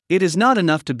It is not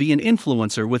enough to be an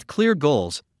influencer with clear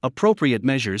goals, appropriate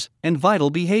measures, and vital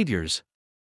behaviors.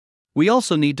 We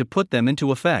also need to put them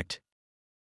into effect.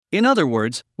 In other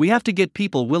words, we have to get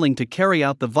people willing to carry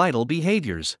out the vital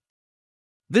behaviors.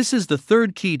 This is the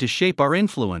third key to shape our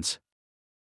influence.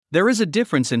 There is a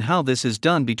difference in how this is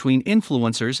done between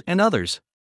influencers and others.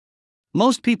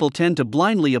 Most people tend to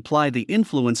blindly apply the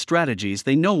influence strategies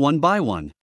they know one by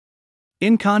one.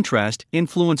 In contrast,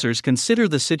 influencers consider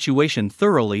the situation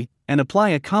thoroughly and apply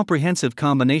a comprehensive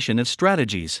combination of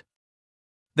strategies.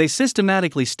 They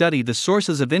systematically study the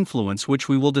sources of influence, which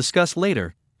we will discuss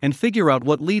later, and figure out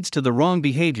what leads to the wrong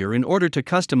behavior in order to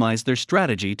customize their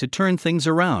strategy to turn things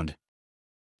around.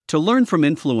 To learn from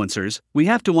influencers, we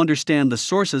have to understand the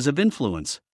sources of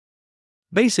influence.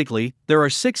 Basically, there are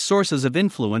 6 sources of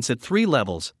influence at 3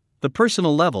 levels: the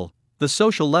personal level, the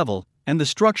social level, and the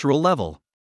structural level.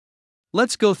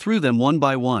 Let's go through them one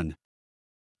by one.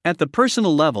 At the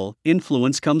personal level,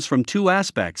 influence comes from 2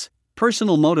 aspects: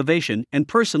 personal motivation and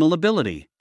personal ability.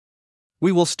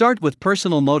 We will start with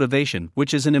personal motivation,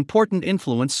 which is an important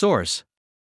influence source.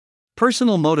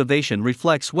 Personal motivation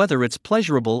reflects whether it's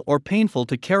pleasurable or painful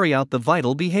to carry out the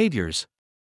vital behaviors.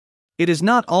 It is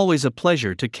not always a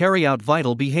pleasure to carry out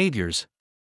vital behaviors.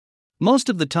 Most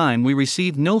of the time we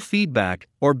receive no feedback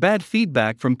or bad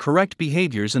feedback from correct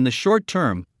behaviors in the short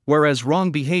term, whereas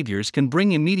wrong behaviors can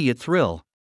bring immediate thrill.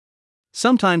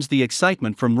 Sometimes the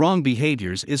excitement from wrong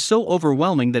behaviors is so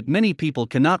overwhelming that many people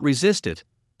cannot resist it,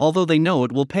 although they know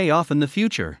it will pay off in the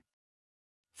future.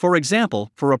 For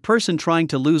example, for a person trying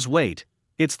to lose weight,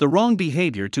 it's the wrong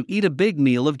behavior to eat a big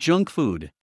meal of junk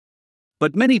food.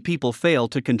 But many people fail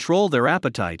to control their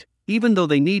appetite, even though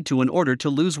they need to in order to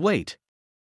lose weight.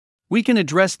 We can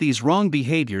address these wrong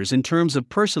behaviors in terms of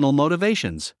personal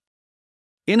motivations.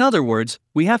 In other words,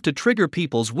 we have to trigger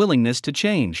people's willingness to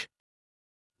change.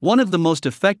 One of the most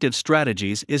effective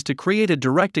strategies is to create a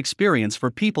direct experience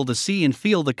for people to see and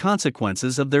feel the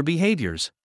consequences of their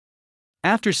behaviors.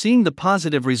 After seeing the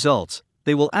positive results,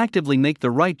 they will actively make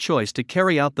the right choice to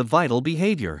carry out the vital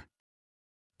behavior.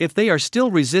 If they are still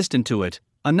resistant to it,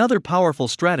 another powerful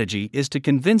strategy is to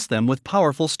convince them with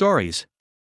powerful stories.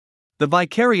 The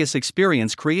vicarious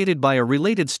experience created by a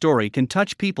related story can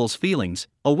touch people's feelings,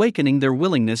 awakening their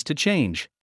willingness to change.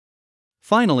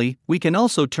 Finally, we can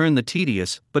also turn the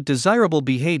tedious but desirable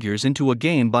behaviors into a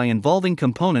game by involving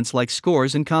components like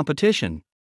scores and competition.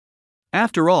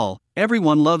 After all,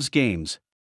 everyone loves games.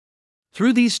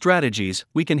 Through these strategies,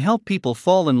 we can help people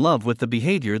fall in love with the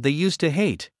behavior they used to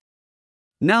hate.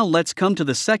 Now let's come to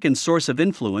the second source of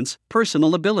influence: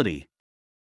 personal ability.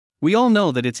 We all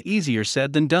know that it's easier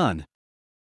said than done.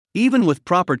 Even with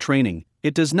proper training,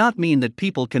 it does not mean that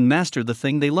people can master the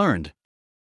thing they learned.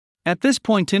 At this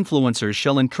point, influencers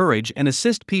shall encourage and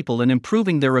assist people in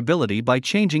improving their ability by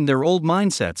changing their old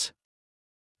mindsets.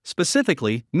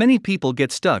 Specifically, many people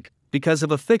get stuck because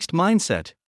of a fixed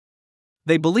mindset.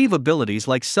 They believe abilities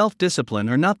like self-discipline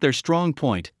are not their strong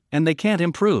point, and they can't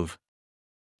improve.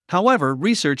 However,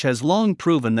 research has long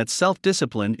proven that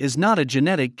self-discipline is not a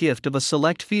genetic gift of a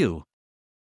select few.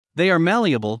 They are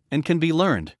malleable and can be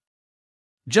learned.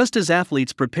 Just as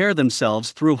athletes prepare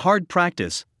themselves through hard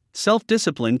practice,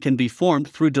 self-discipline can be formed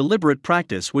through deliberate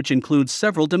practice, which includes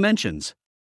several dimensions.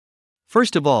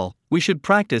 First of all, we should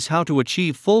practice how to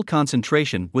achieve full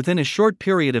concentration within a short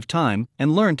period of time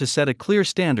and learn to set a clear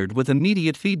standard with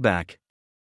immediate feedback.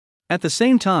 At the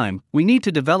same time, we need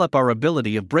to develop our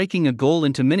ability of breaking a goal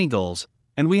into mini-goals,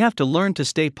 and we have to learn to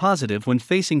stay positive when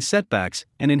facing setbacks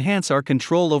and enhance our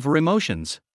control over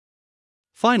emotions.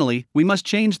 Finally, we must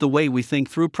change the way we think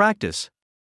through practice.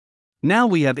 Now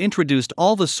we have introduced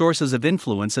all the sources of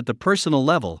influence at the personal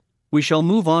level, we shall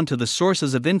move on to the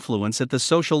sources of influence at the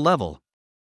social level.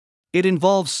 It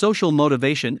involves social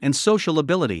motivation and social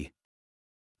ability.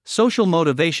 Social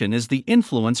motivation is the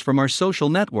influence from our social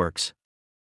networks.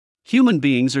 Human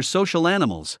beings are social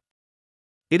animals.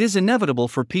 It is inevitable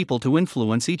for people to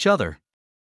influence each other.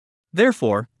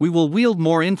 Therefore, we will wield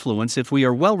more influence if we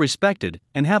are well respected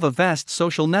and have a vast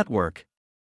social network.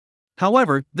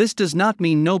 However, this does not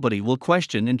mean nobody will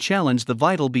question and challenge the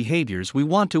vital behaviors we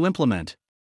want to implement.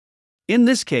 In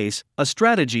this case, a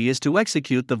strategy is to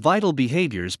execute the vital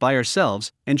behaviors by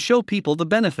ourselves and show people the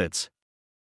benefits.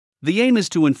 The aim is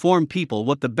to inform people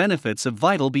what the benefits of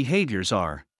vital behaviors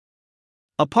are.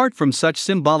 Apart from such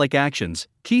symbolic actions,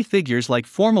 key figures like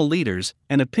formal leaders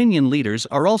and opinion leaders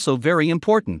are also very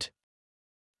important.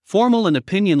 Formal and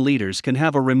opinion leaders can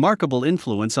have a remarkable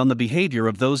influence on the behavior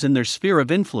of those in their sphere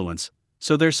of influence,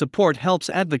 so their support helps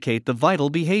advocate the vital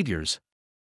behaviors.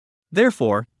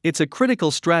 Therefore, it's a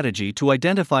critical strategy to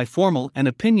identify formal and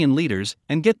opinion leaders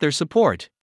and get their support.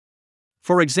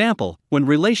 For example, when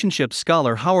relationship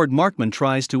scholar Howard Markman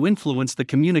tries to influence the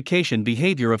communication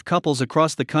behavior of couples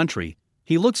across the country,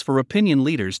 he looks for opinion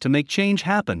leaders to make change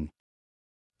happen.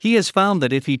 He has found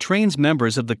that if he trains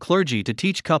members of the clergy to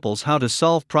teach couples how to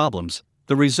solve problems,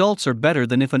 the results are better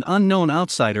than if an unknown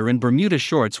outsider in Bermuda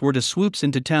shorts were to swoops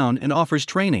into town and offers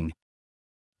training.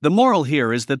 The moral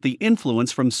here is that the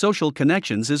influence from social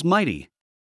connections is mighty.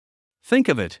 Think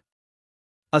of it.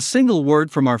 A single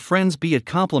word from our friends, be it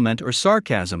compliment or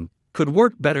sarcasm, could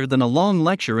work better than a long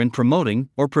lecture in promoting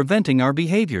or preventing our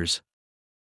behaviors.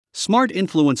 Smart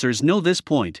influencers know this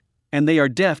point, and they are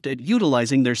deft at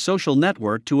utilizing their social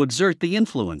network to exert the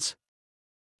influence.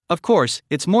 Of course,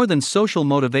 it's more than social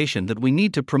motivation that we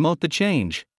need to promote the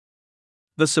change.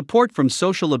 The support from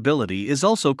social ability is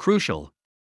also crucial.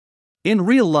 In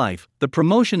real life, the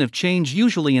promotion of change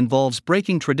usually involves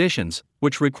breaking traditions,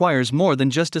 which requires more than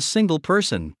just a single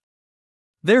person.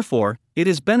 Therefore, it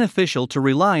is beneficial to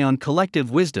rely on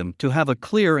collective wisdom to have a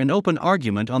clear and open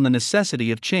argument on the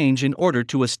necessity of change in order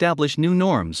to establish new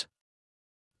norms.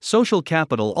 Social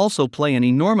capital also play an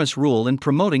enormous role in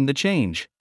promoting the change.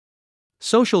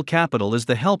 Social capital is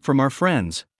the help from our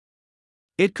friends.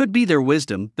 It could be their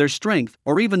wisdom, their strength,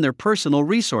 or even their personal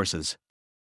resources.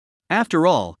 After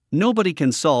all, nobody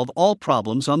can solve all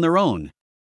problems on their own.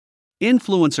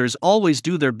 Influencers always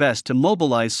do their best to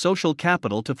mobilize social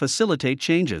capital to facilitate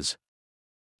changes.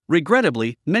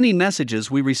 Regrettably, many messages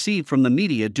we receive from the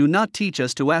media do not teach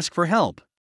us to ask for help.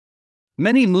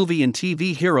 Many movie and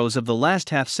TV heroes of the last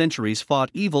half-centuries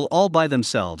fought evil all by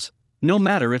themselves, no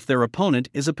matter if their opponent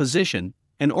is a position,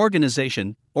 an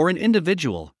organization, or an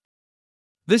individual.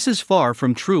 This is far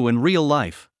from true in real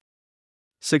life.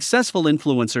 Successful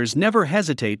influencers never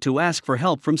hesitate to ask for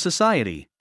help from society.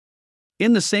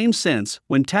 In the same sense,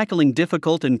 when tackling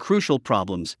difficult and crucial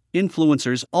problems,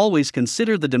 influencers always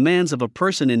consider the demands of a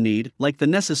person in need, like the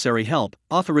necessary help,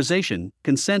 authorization,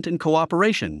 consent, and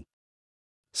cooperation.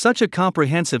 Such a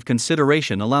comprehensive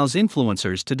consideration allows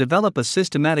influencers to develop a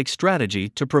systematic strategy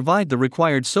to provide the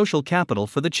required social capital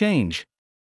for the change.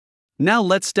 Now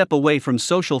let's step away from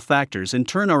social factors and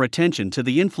turn our attention to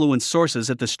the influence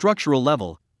sources at the structural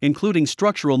level, including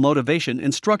structural motivation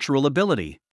and structural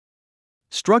ability.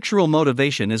 Structural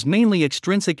motivation is mainly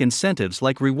extrinsic incentives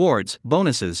like rewards,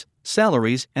 bonuses,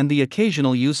 salaries, and the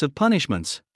occasional use of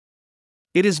punishments.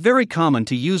 It is very common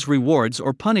to use rewards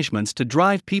or punishments to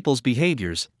drive people's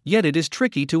behaviors, yet it is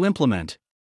tricky to implement.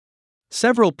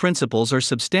 Several principles are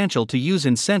substantial to use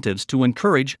incentives to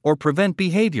encourage or prevent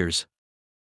behaviors.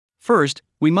 First,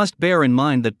 we must bear in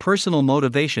mind that personal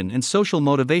motivation and social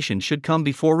motivation should come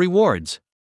before rewards.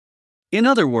 In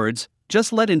other words,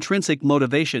 just let intrinsic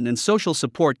motivation and social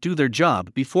support do their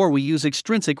job before we use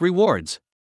extrinsic rewards.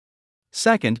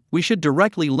 Second, we should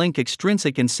directly link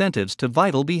extrinsic incentives to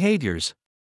vital behaviors.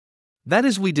 That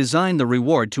is, we design the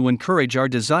reward to encourage our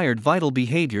desired vital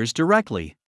behaviors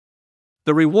directly.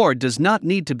 The reward does not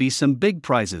need to be some big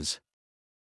prizes.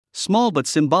 Small but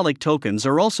symbolic tokens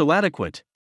are also adequate.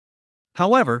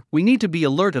 However, we need to be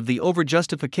alert of the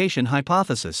overjustification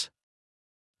hypothesis.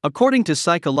 According to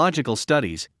psychological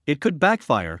studies, it could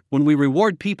backfire when we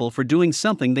reward people for doing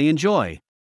something they enjoy.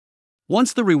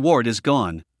 Once the reward is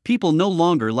gone, people no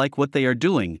longer like what they are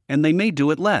doing, and they may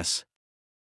do it less.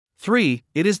 3.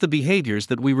 It is the behaviors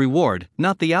that we reward,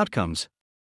 not the outcomes.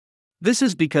 This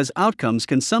is because outcomes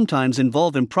can sometimes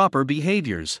involve improper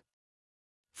behaviors.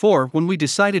 4. When we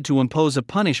decided to impose a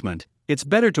punishment, it's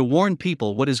better to warn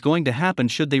people what is going to happen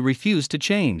should they refuse to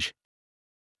change.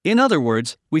 In other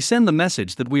words, we send the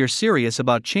message that we are serious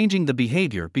about changing the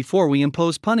behavior before we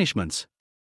impose punishments.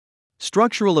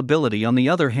 Structural ability, on the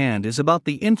other hand, is about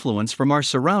the influence from our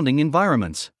surrounding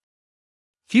environments.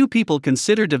 Few people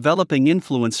consider developing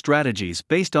influence strategies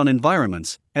based on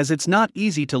environments, as it's not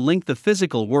easy to link the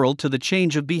physical world to the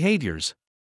change of behaviors.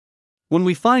 When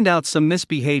we find out some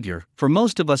misbehavior, for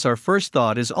most of us our first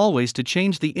thought is always to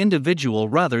change the individual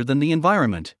rather than the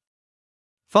environment.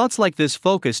 Thoughts like this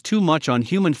focus too much on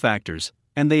human factors,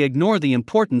 and they ignore the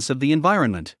importance of the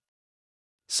environment.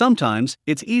 Sometimes,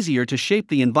 it's easier to shape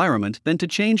the environment than to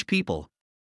change people.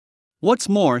 What's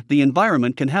more, the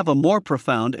environment can have a more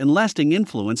profound and lasting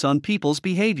influence on people's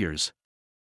behaviors.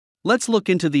 Let's look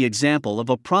into the example of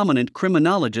a prominent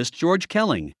criminologist, George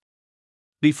Kelling.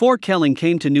 Before Kelling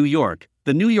came to New York,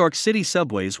 the New York City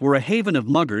subways were a haven of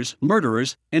muggers,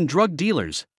 murderers, and drug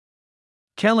dealers.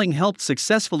 Kelling helped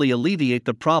successfully alleviate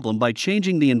the problem by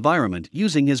changing the environment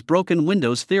using his broken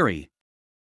windows theory.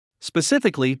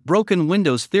 Specifically, broken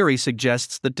windows theory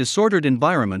suggests that disordered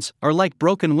environments are like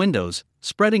broken windows,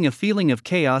 spreading a feeling of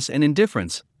chaos and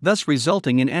indifference, thus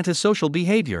resulting in antisocial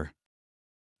behavior.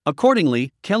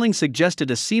 Accordingly, Kelling suggested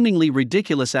a seemingly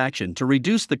ridiculous action to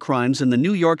reduce the crimes in the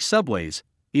New York subways,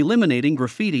 eliminating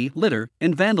graffiti, litter,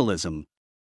 and vandalism.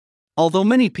 Although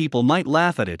many people might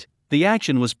laugh at it, the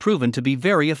action was proven to be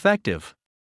very effective.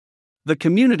 The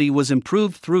community was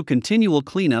improved through continual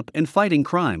cleanup and fighting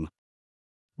crime.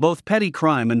 Both petty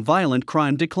crime and violent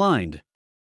crime declined.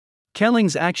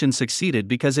 Kelling's action succeeded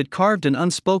because it carved an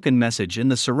unspoken message in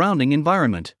the surrounding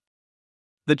environment.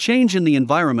 The change in the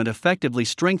environment effectively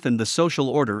strengthened the social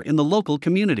order in the local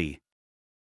community.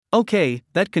 Okay,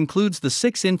 that concludes the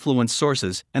 6 influence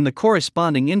sources and the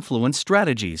corresponding influence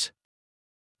strategies.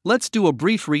 Let's do a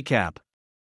brief recap.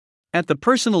 At the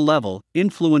personal level,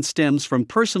 influence stems from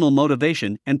personal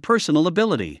motivation and personal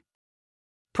ability.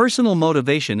 Personal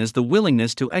motivation is the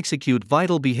willingness to execute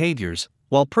vital behaviors,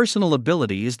 while personal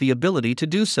ability is the ability to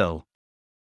do so.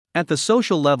 At the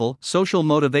social level, social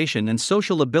motivation and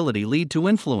social ability lead to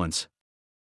influence.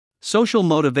 Social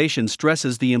motivation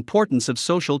stresses the importance of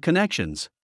social connections.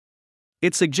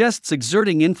 It suggests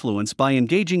exerting influence by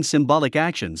engaging symbolic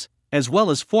actions, as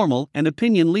well as formal and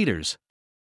opinion leaders.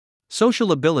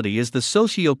 Social ability is the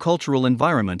socio-cultural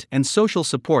environment and social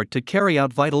support to carry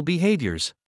out vital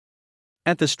behaviors.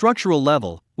 At the structural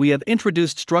level, we have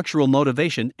introduced structural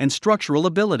motivation and structural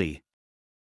ability.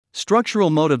 Structural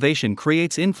motivation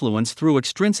creates influence through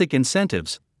extrinsic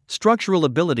incentives. Structural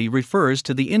ability refers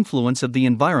to the influence of the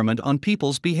environment on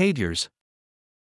people's behaviors.